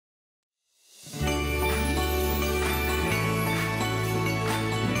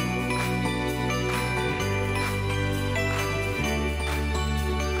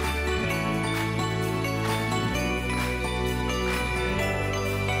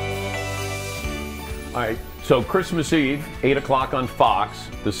All right, so Christmas Eve, 8 o'clock on Fox,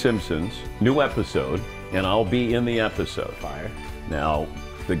 The Simpsons, new episode, and I'll be in the episode. Fire. Now,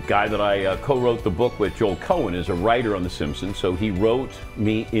 the guy that I co-wrote the book with, Joel Cohen, is a writer on The Simpsons, so he wrote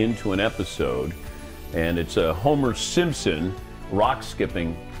me into an episode, and it's a Homer Simpson rock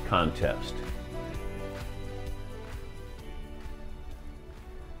skipping contest.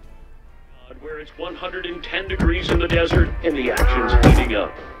 Where it's 110 degrees in the desert and the action's heating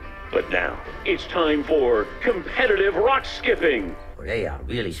up. But now, it's time for competitive rock skipping. They are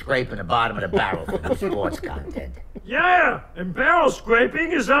really scraping the bottom of the barrel for new sports content. Yeah, and barrel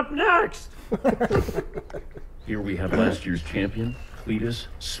scraping is up next. Here we have last year's champion, Cletus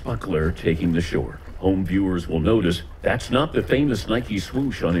Spuckler, taking the shore. Home viewers will notice that's not the famous Nike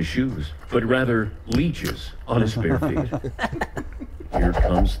swoosh on his shoes, but rather leeches on his bare feet. Here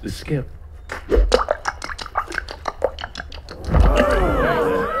comes the skip.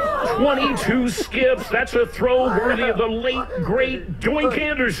 22 skips. That's a throw worthy of the late, great Doink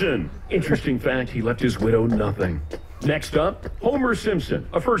Anderson. Interesting fact, he left his widow nothing. Next up, Homer Simpson,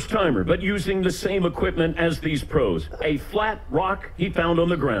 a first-timer, but using the same equipment as these pros. A flat rock he found on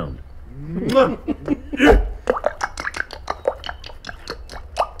the ground.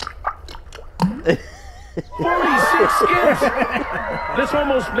 46 skips! This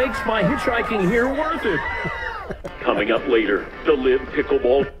almost makes my hitchhiking here worth it. Coming up later, the Live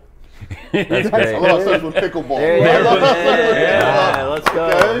Pickleball. That's great. I love stuff with pickleball. Yeah, let's go.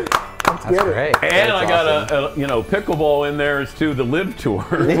 Okay. That's great. And That's I got awesome. a pickleball in there is too, the Live Tour.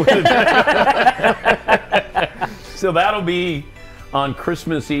 So that'll be on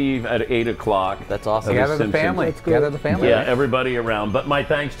Christmas Eve at 8 o'clock. That's awesome. Gather the family. Gather the family. Yeah, everybody around. But my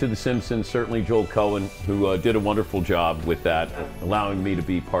thanks to The Simpsons, certainly Joel Cohen, who did a wonderful job with that, allowing me to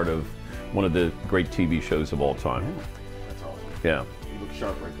be part of one of the great TV shows of all time. That's awesome. Yeah. You look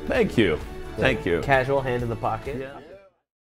sharp right there. Thank you. Thank you. Casual hand in the pocket. Yeah.